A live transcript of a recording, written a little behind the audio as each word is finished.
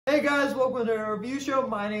Hey guys, welcome to the review show.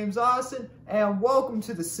 My name's Austin, and welcome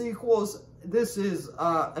to the sequels. This is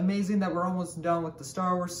amazing that we're almost done with the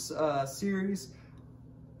Star Wars series.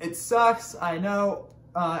 It sucks, I know.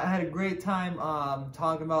 I had a great time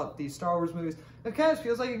talking about the Star Wars movies. It kind of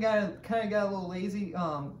feels like it kind of got a little lazy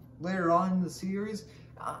later on in the series.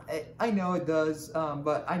 I know it does,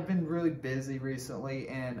 but I've been really busy recently,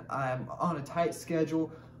 and I'm on a tight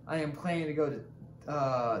schedule. I am planning to go to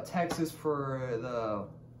Texas for the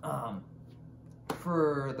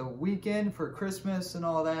weekend, for Christmas and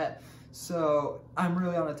all that. So I'm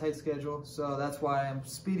really on a tight schedule. So that's why I'm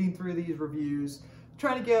speeding through these reviews,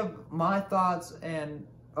 trying to give my thoughts and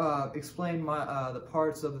explain the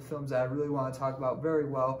parts of the films that I really want to talk about very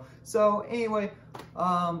well. So anyway,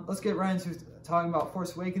 let's get right into talking about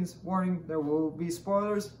Force Awakens. Warning, there will be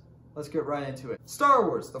spoilers. Let's get right into it. Star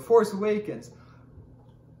Wars: The Force Awakens.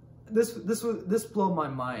 This blew my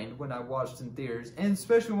mind when I watched in theaters, and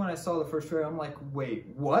especially when I saw the first trailer. I'm like, wait,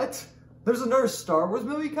 what? There's another Star Wars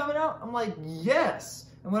movie coming out? I'm like, yes.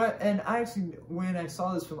 And when I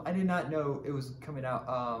saw this film, I did not know it was coming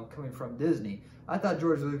out, coming from Disney. I thought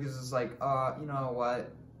George Lucas was like, you know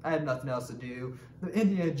what? I have nothing else to do. The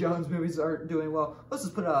Indiana Jones movies aren't doing well. Let's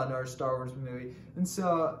just put out another Star Wars movie. And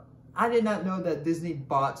so I did not know that Disney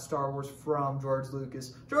bought Star Wars from George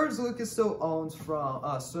Lucas. George Lucas still owns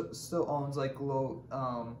like a little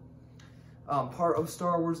part of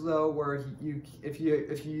Star Wars though, where if you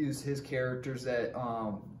use his characters that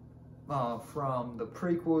from the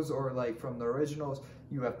prequels or like from the originals,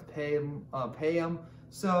 you have to pay him.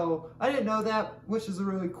 So I didn't know that, which is a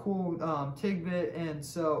really cool tidbit. And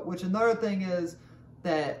so, which another thing is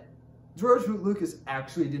that George Lucas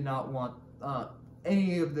actually did not want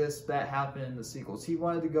any of this that happened in the sequels. He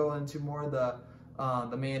wanted to go into more of the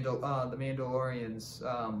Mandalorian's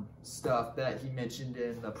stuff that he mentioned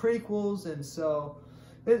in the prequels, and so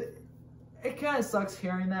it kind of sucks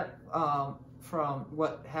hearing that from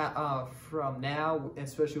now,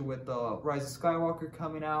 especially with the Rise of Skywalker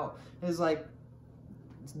coming out. Is like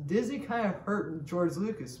Disney kind of hurt George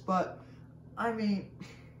Lucas, but I mean,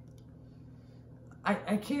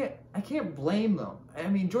 I can't blame them. I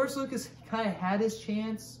mean, George Lucas kind of had his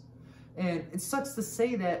chance, and it sucks to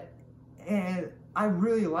say that. And I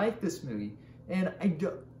really like this movie, and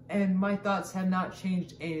my thoughts have not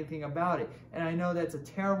changed anything about it. And I know that's a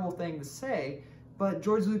terrible thing to say, but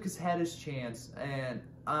George Lucas had his chance, and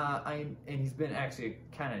he's been actually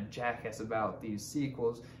kind of jackass about these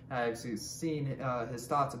sequels. I actually seen his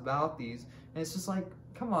thoughts about these, and it's just like,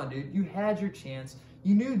 come on, dude, you had your chance.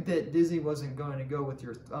 You knew that Disney wasn't going to go with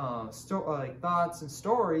your thoughts and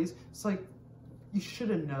stories. It's like, you should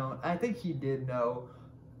have known. I think he did know.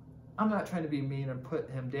 I'm not trying to be mean and put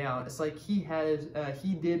him down. It's like he gave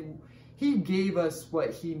us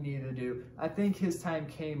what he needed to do. I think his time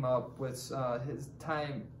came up with, his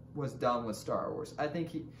time was done with Star Wars. I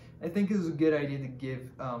think it was a good idea to give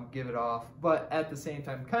it off, but at the same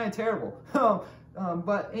time, kind of terrible.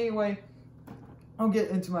 But anyway, I'll get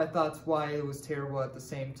into my thoughts why it was terrible at the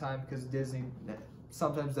same time, because Disney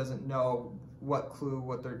sometimes doesn't know what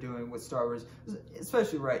they're doing with Star Wars,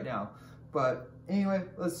 especially right now. But anyway,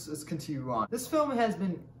 let's continue on. This film,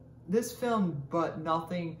 but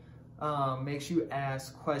nothing makes you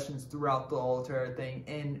ask questions throughout the whole entire thing.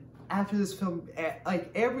 And after this film,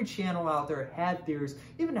 like every channel out there had theories.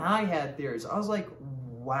 Even I had theories. I was like,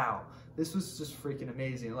 wow, this was just freaking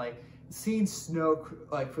amazing. Like seeing Snoke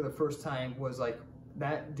like for the first time was like,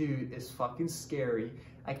 that dude is fucking scary.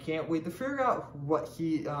 I can't wait to figure out what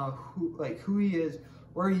who he is,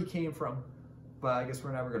 where he came from. But I guess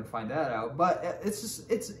we're never gonna find that out. But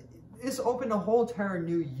it's opened a whole entire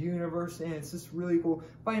new universe, and it's just really cool.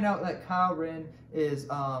 Find out that Kylo Ren is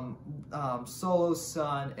Solo's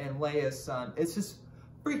son and Leia's son. It's just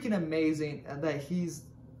freaking amazing that he's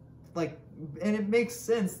like, and it makes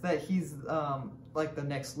sense that he's like the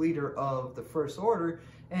next leader of the First Order,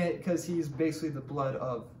 and because he's basically the blood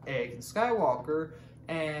of Anakin Skywalker,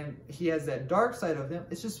 and he has that dark side of him.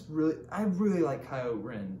 It's just really, I really like Kylo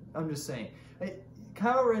Ren. I'm just saying,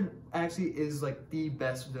 Kylo Ren actually is like the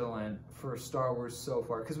best villain for Star Wars so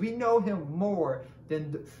far, because we know him more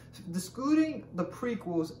than excluding the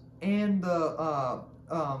prequels and the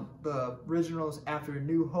originals after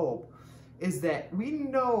New Hope, is that we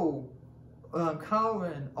know Kylo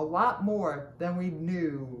Ren a lot more than we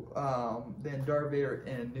knew than Darth Vader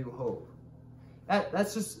in New Hope.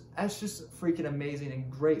 That's just freaking amazing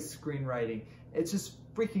and great screenwriting. It's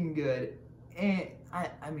just freaking good. And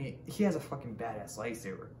I mean, he has a fucking badass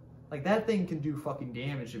lightsaber. Like, that thing can do fucking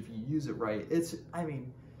damage if you use it right. I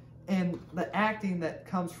mean, and the acting that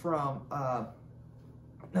comes from,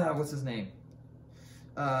 what's his name?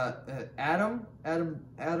 Adam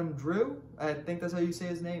Drew. I think that's how you say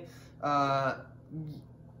his name. No,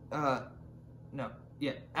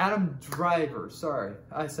 yeah, Adam Driver. Sorry,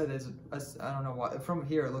 I said his. I don't know why. From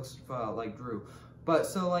here, it looks like Drew, but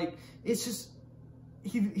so like it's just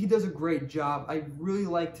he does a great job. I really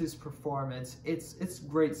liked his performance. It's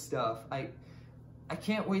great stuff. I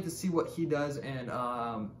can't wait to see what he does in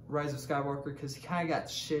Rise of Skywalker, because he kind of got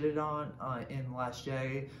shitted on in Last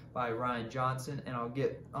Jedi by Rian Johnson, and I'll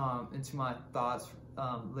get into my thoughts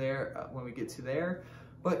there when we get to there.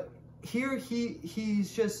 But here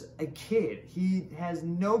he's just a kid. He has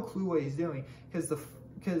no clue what he's doing,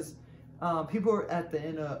 because people are at the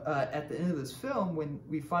end of this film, when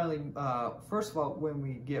we finally first of all, when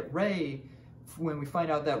we get Rey, when we find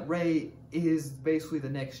out that Rey is basically the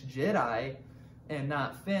next Jedi and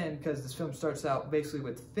not Finn, because this film starts out basically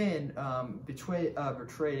with Finn betrayed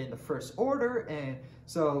in the First Order, and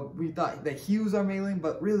so we thought that he was our main lead,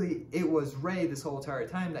 but really it was Rey this whole entire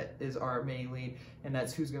time that is our main lead, and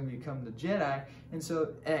that's who's going to become the Jedi. And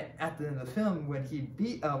so at the end of the film, when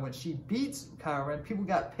she beats Kylo Ren, people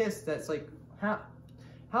got pissed. That's like,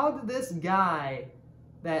 how did this guy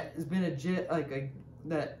that has been a Jedi,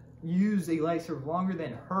 that used a lightsaber longer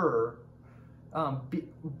than her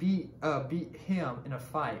beat him in a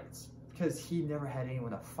fight? It's because he never had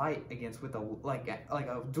anyone to fight against with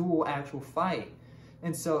a dual actual fight.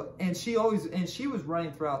 And so, and she was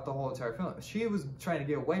running throughout the whole entire film. She was trying to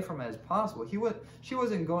get away from it as possible. She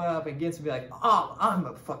wasn't going up against him and be like, oh, I'm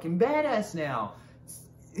a fucking badass now.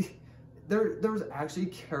 There was actually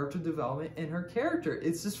character development in her character.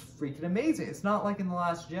 It's just freaking amazing. It's not like in The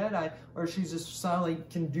Last Jedi, where she just suddenly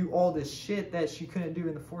can do all this shit that she couldn't do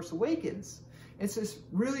in The Force Awakens. It's just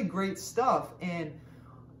really great stuff, and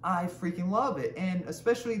I freaking love it. And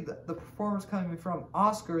especially the performance coming from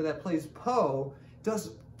Oscar that plays Poe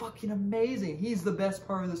does fucking amazing. He's the best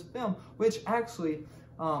part of this film, which actually,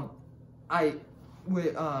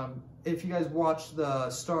 if you guys watch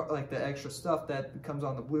the the extra stuff that comes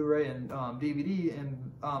on the Blu-ray and DVD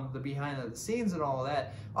and the behind the scenes and all of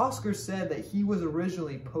that, Oscar said that he was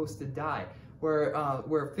originally supposed to die,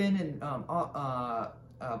 where Finn and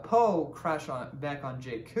Poe crash back on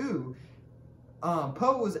Jakku.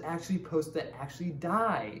 Poe was actually supposed to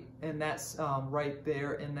die, and that's right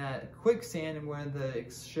there in that quicksand, and when the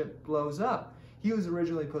ship blows up, he was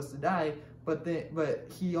originally supposed to die. But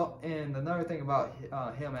another thing about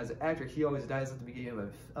him as an actor, he always dies at the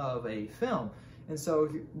beginning of a film, and so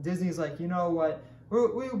Disney's like, you know what,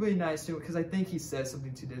 we'll be nice to him, because I think he says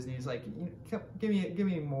something to Disney. He's like, give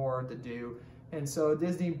me more to do, and so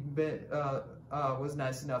Disney was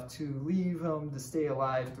nice enough to leave him to stay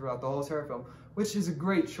alive throughout the whole entire film, which is a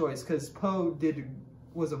great choice, because Poe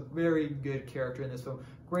was a very good character in this film,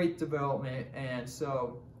 great development, and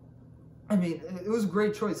so, I mean, it was a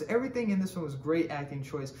great choice. Everything in this film was great acting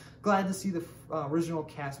choice. Glad to see the original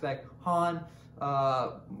cast back. Han,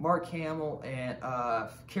 Mark Hamill, and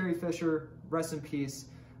Carrie Fisher, rest in peace.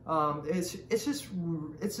 It's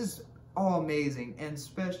just all amazing, and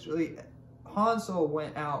especially Han Solo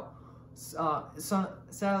went out.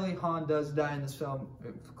 Sadly, Han does die in this film,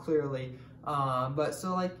 clearly. But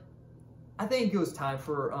so, like, I think it was time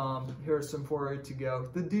for Harrison Ford to go.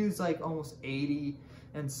 The dude's like almost 80,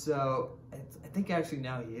 and so I think actually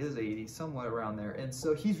now he is 80, somewhat around there. And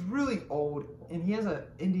so he's really old, and he has an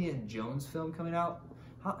Indiana Jones film coming out.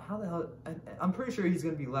 How the hell? I'm pretty sure he's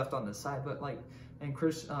gonna be left on the side, but like, and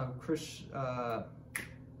Chris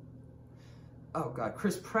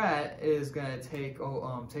Pratt is gonna take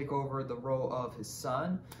over the role of his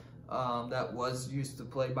son, that was used to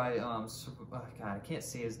play by God, I can't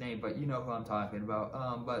say his name, but you know who I'm talking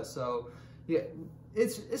about. But so yeah,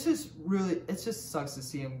 it's just sucks to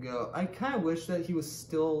see him go. I kind of wish that he was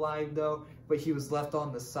still alive though, but he was left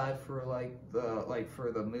on the side for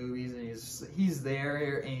for the movies, and he's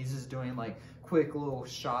there and he's just doing like quick little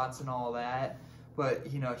shots and all that.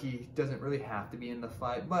 But you know, he doesn't really have to be in the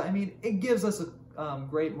fight. But I mean, it gives us a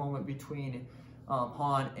great moment between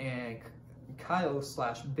Han and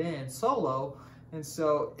Kylo/Ben Solo, and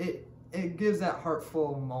so it gives that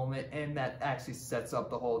heartful moment, and that actually sets up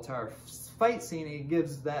the whole entire fight scene. It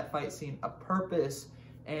gives that fight scene a purpose,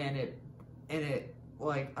 and it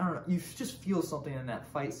like, I don't know, you just feel something in that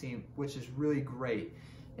fight scene, which is really great.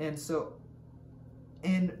 And so,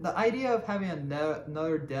 and the idea of having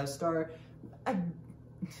another Death Star,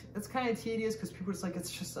 it's kind of tedious, because people are just like,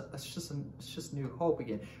 it's just New Hope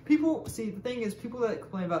again. People see, the thing is, people that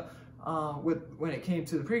complain about when it came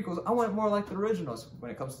to the prequels. I want more like the originals. When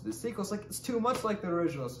it comes to the sequels, like, it's too much like the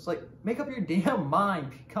originals. It's like, make up your damn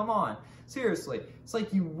mind. Come on, seriously. It's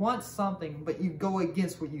like you want something, but you go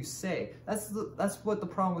against what you say. That's what the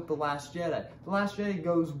problem with The Last Jedi. The Last Jedi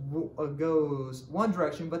goes one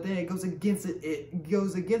direction, but then it goes against it. It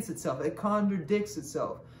goes against itself. It contradicts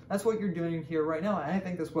itself. That's what you're doing here right now, and I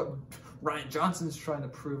think that's what Rian Johnson's trying to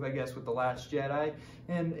prove, I guess, with The Last Jedi.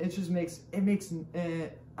 And it just makes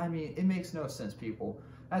no sense, people.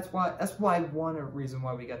 That's why one reason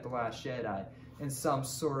why we got The Last Jedi in some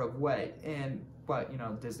sort of way. But you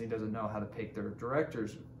know, Disney doesn't know how to pick their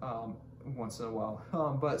directors once in a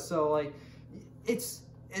while. But so, like, it's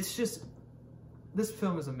just, this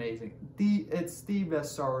film is amazing. It's the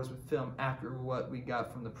best Star Wars film after what we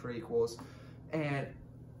got from the prequels. And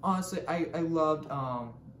honestly, I loved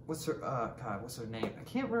what's her name? I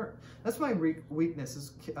can't remember. That's my weakness,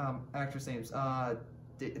 is actress names.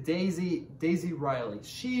 Daisy Ridley.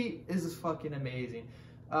 She is fucking amazing.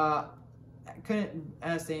 I couldn't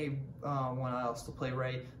ask anyone else to play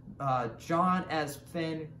Rey. John as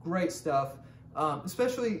Finn, great stuff.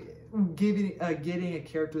 Especially getting a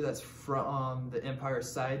character that's from the Empire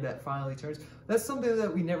side that finally turns. That's something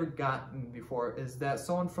that we never gotten before. Is that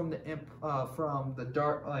someone from the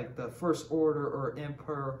dark, like the First Order or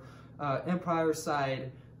Empire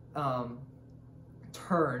side,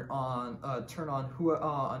 turn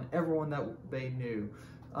on everyone that they knew.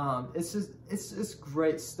 It's just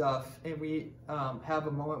great stuff, and we have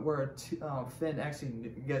a moment where Finn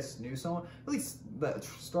actually knew someone. At least the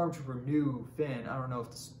Stormtrooper knew Finn. I don't know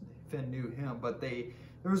if Finn knew him, but there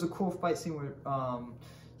was a cool fight scene where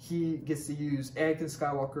he gets to use Anakin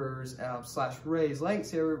Skywalker's / Rey's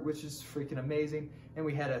lightsaber, which is freaking amazing. And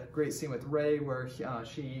we had a great scene with Rey where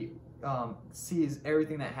she sees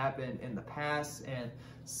everything that happened in the past and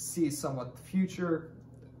sees somewhat the future.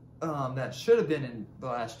 That should have been in The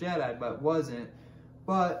Last Jedi, but wasn't.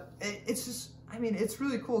 But it's just, I mean, it's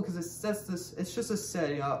really cool because it's just a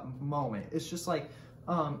setting up moment. It's just like,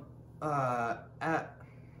 I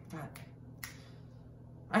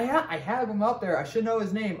have him up there. I should know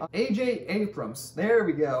his name. A.J. Abrams. There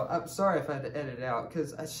we go. I'm sorry if I had to edit it out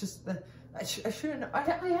because I shouldn't know. I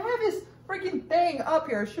have his freaking thing up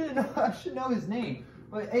here. I should know his name.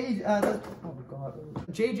 But oh my god.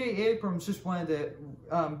 J.J. Abrams just wanted to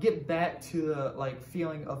get back to the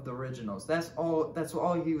feeling of the originals. That's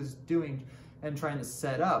all he was doing and trying to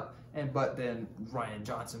set up. But then Rian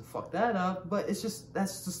Johnson fucked that up. But that's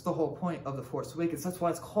just the whole point of The Force Awakens. That's why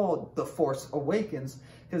it's called The Force Awakens,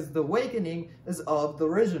 because the awakening is of the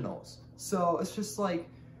originals. So it's just like,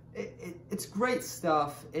 it's great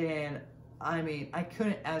stuff, and I mean, I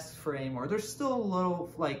couldn't ask for any more. There's still a little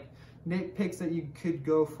nitpicks that you could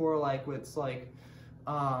go for,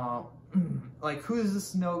 who's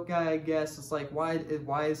this Snoke guy? I guess it's like,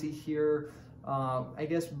 why is he here? I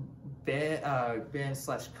guess Ben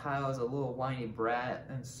 / Kyle is a little whiny brat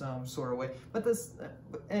in some sort of way, but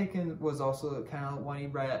Anakin was also kind of a whiny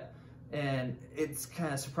brat, and it's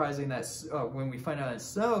kind of surprising that when we find out in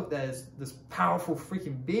Snoke that is this powerful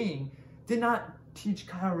freaking being, did not teach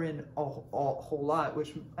Kylo Ren a whole lot,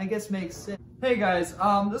 which I guess makes sense. Hey guys,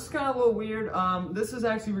 this is kind of a little weird. This is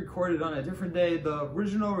actually recorded on a different day. The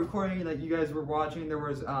original recording that you guys were watching, there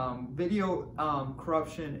was video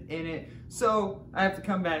corruption in it, so I have to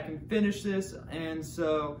come back and finish this. And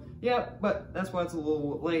so yeah, but that's why it's a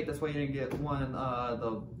little late. That's why you didn't get one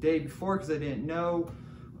the day before, because I didn't know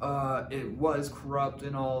it was corrupt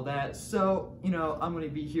and all that. So, you know, I'm going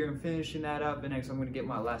to be here and finishing that up, and next I'm going to get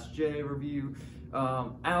my Last Jedi review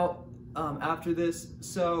out after this.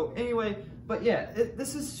 So anyway, but yeah,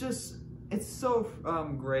 this is just, it's so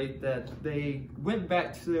great that they went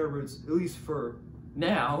back to their roots, at least for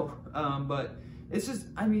now. But it's just,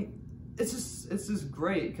 I mean, it's just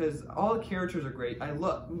great because all the characters are great.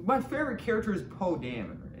 My favorite character is Poe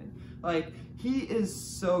Dameron. Like, he is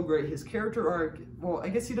so great. His character arc, well, I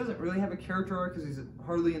guess he doesn't really have a character arc because he's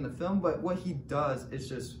hardly in the film, but what he does is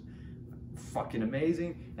just fucking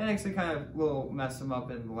amazing. And actually kind of will mess him up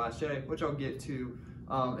in The Last Jedi, which I'll get to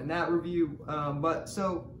in that review. But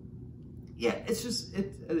so, yeah, it's just,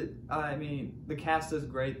 I mean, the cast is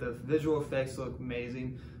great. The visual effects look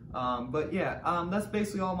amazing. But yeah, that's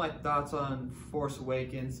basically all my thoughts on Force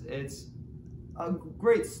Awakens. It's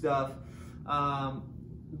great stuff.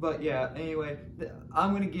 But yeah, anyway,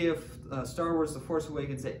 I'm going to give Star Wars The Force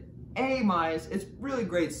Awakens an A-. It's really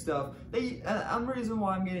great stuff. The reason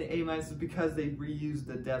why I'm getting an A- is because they reused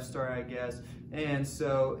the Death Star, I guess. And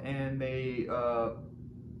so, and they,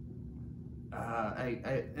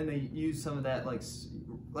 and they used some of that, like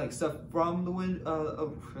stuff from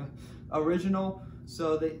the original.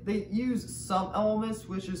 So they use some elements,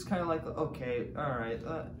 which is kind of like, okay, all right,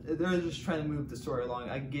 they're just trying to move the story along.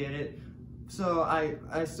 I get it. So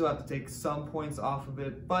I still have to take some points off of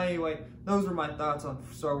it. But anyway, those were my thoughts on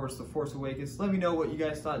Star Wars The Force Awakens. Let me know what you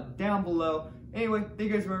guys thought down below. Anyway, thank you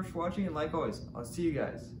guys very much for watching, and like always, I'll see you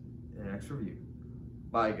guys in the next review.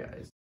 Bye, guys.